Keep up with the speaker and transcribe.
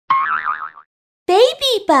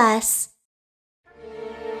BabyBus.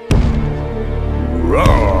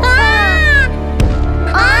 Roar!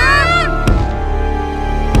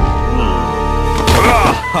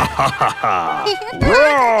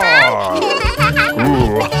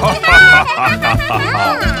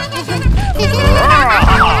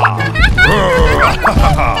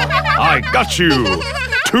 I got you,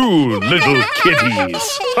 two little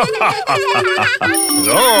kitties.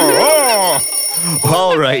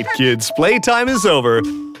 All right, kids, playtime is over.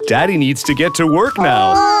 Daddy needs to get to work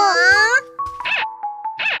now.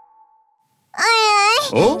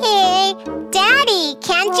 Hey, Daddy,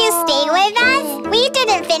 can't you stay with us? We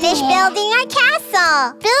didn't finish building our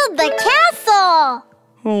castle. Build the castle.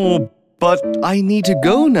 Oh, but I need to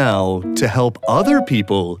go now to help other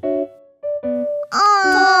people.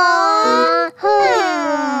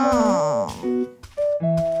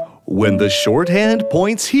 When the shorthand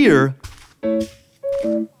points here,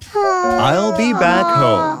 I'll be back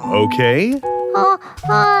home, okay?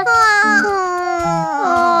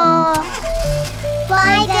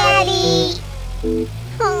 Bye, Daddy.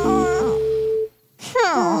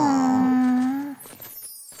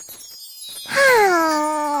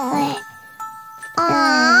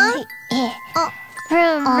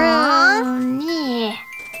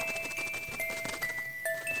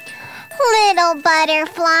 Little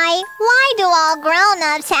butterfly, why do all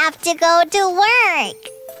grown-ups have to go to work?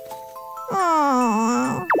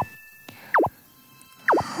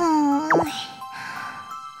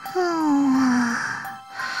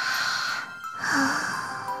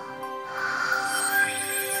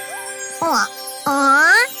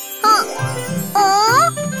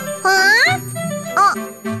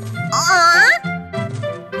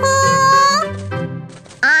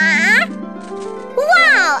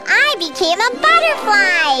 Wow, I became a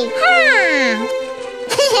butterfly!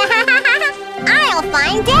 I'll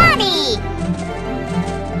find Daddy!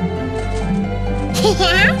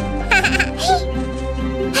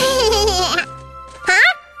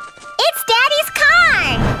 Huh? It's Daddy's car!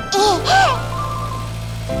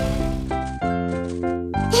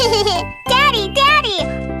 Daddy,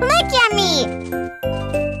 look at me!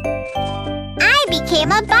 I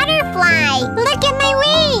became a butterfly! Look at my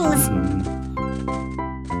wings!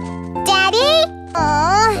 Daddy?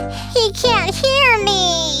 Oh, he can't hear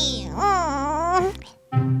me! Huh?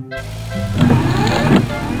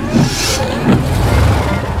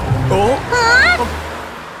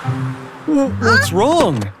 What's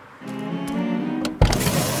wrong?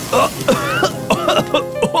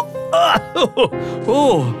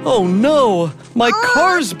 Oh no! My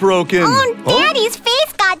car's broken! Oh, Daddy's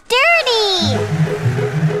face got dirty!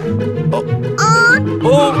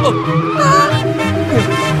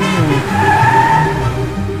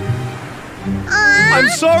 I'm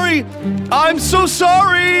sorry! I'm so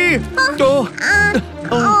sorry!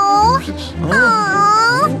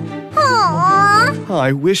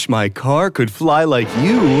 I wish my car could fly like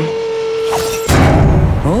you.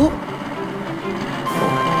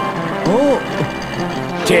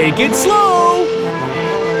 Take it slow!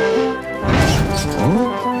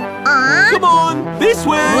 Come on, this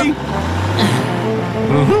way!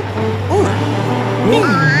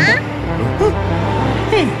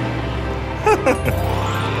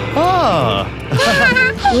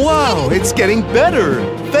 Wow, it's getting better!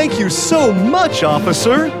 Thank you so much,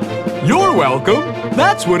 officer! You're welcome!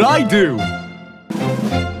 That's what I do!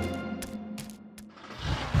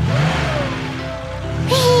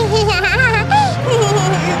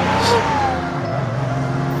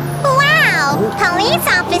 Wow! Police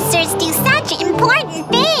officers do such important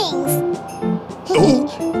things!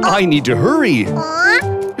 I need to hurry!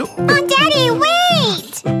 Oh, Daddy,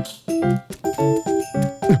 wait!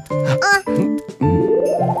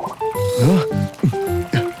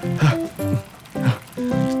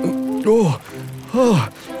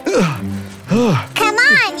 Come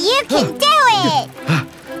on, you can do it!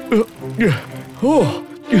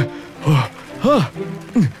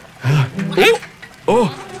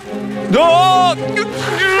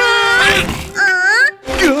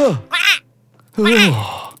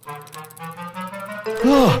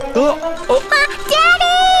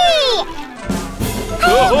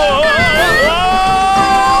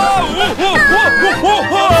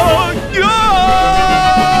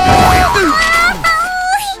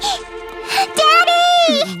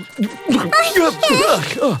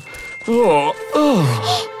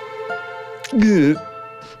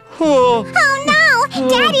 Oh no!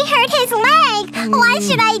 Daddy hurt his leg! What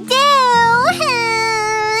should I do?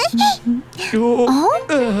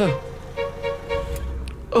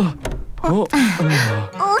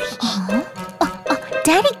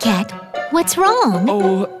 Daddy Cat, What's wrong?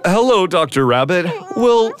 Oh, hello, Dr. Rabbit.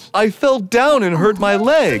 Well, I fell down and hurt my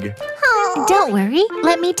leg. Don't worry.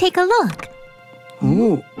 Let me take a look.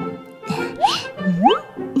 Ooh.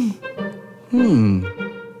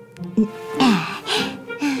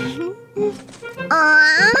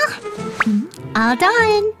 All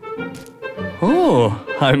done. Oh,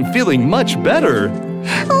 I'm feeling much better.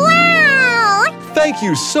 Wow! Thank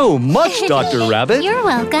you so much, Dr. Rabbit. You're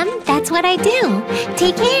welcome. That's what I do.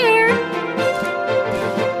 Take care.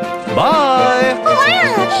 Bye.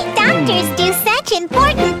 Wow! Doctors do such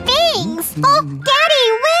important things! Oh,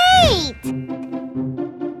 Daddy, wait!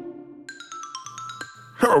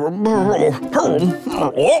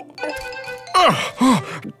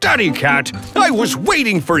 Daddy Cat, I was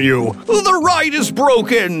waiting for you. The ride is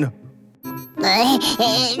broken.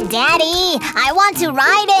 Daddy, I want to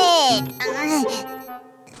ride it!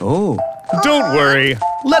 Oh, don't worry.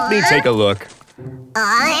 Let me take a look.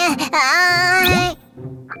 Ah.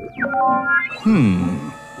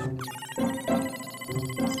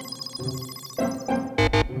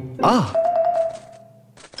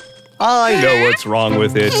 I know what's wrong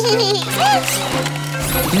with it.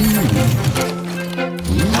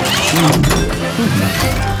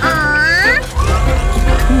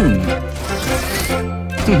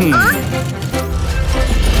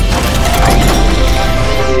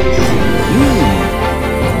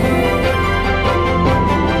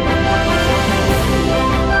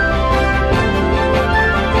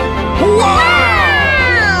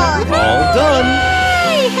 All done.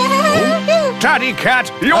 Daddy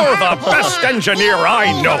Cat, you're the best engineer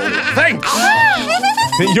I know. Thanks.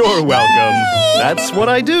 You're welcome. That's what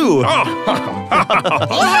I do. Wow!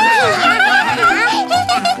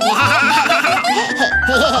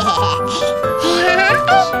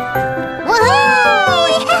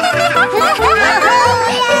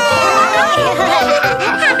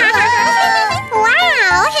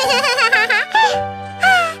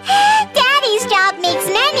 Daddy's job makes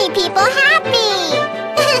many people happy.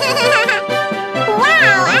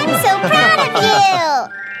 Wow, I'm so proud of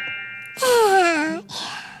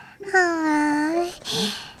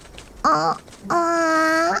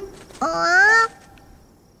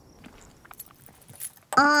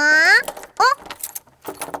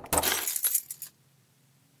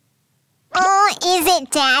Is it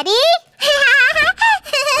Daddy?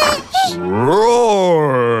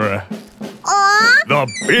 Roar! The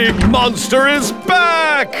big monster is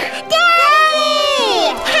back! Daddy!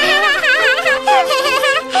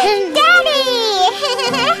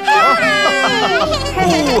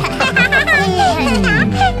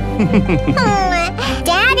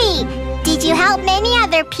 Daddy, did you help many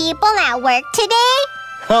other people at work today?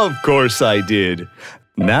 Of course I did.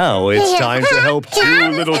 Now it's time to help two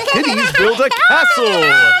little kitties build a castle!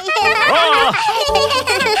 Ah!